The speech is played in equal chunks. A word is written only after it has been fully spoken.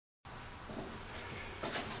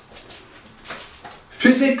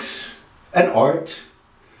Physics and art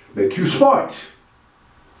make you smart.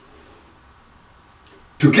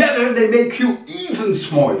 Together they make you even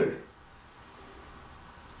smarter.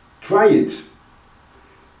 Try it.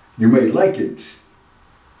 You may like it.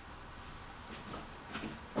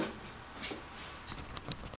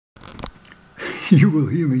 You will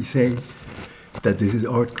hear me say that this is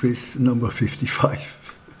art quiz number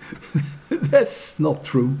 55. That's not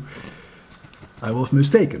true. I was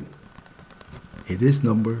mistaken. It is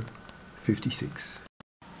number 56.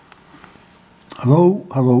 Hello,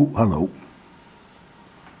 hello, hello.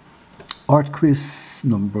 Art quiz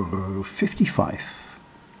number 55.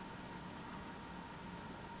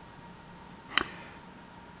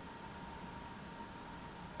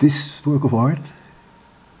 This work of art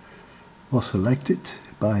was selected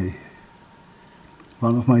by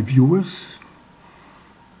one of my viewers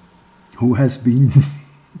who has been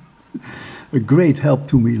a great help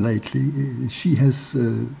to me lately. She has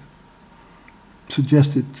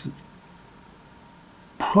suggested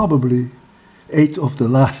probably 8 of the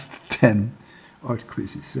last 10 art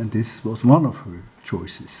quizzes, and this was one of her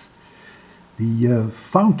choices. The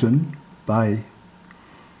Fountain by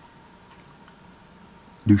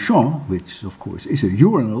Duchamp, which of course is a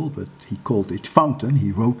urinal, but he called it fountain.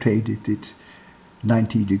 He rotated it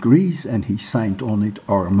 90 degrees and he signed on it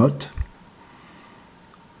Armut.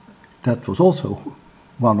 That was also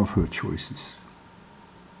one of her choices.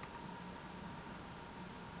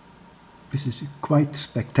 This is quite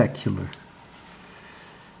spectacular.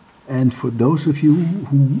 And for those of you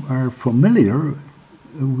who are familiar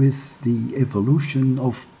with the evolution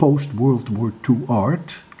of post-World War II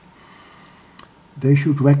art, they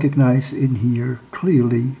should recognize in here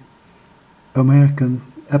clearly American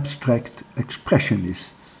abstract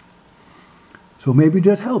expressionists. So maybe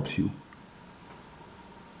that helps you.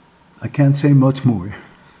 I can't say much more.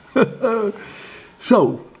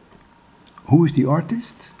 So, who is the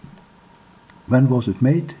artist? When was it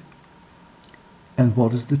made? And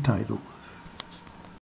what is the title?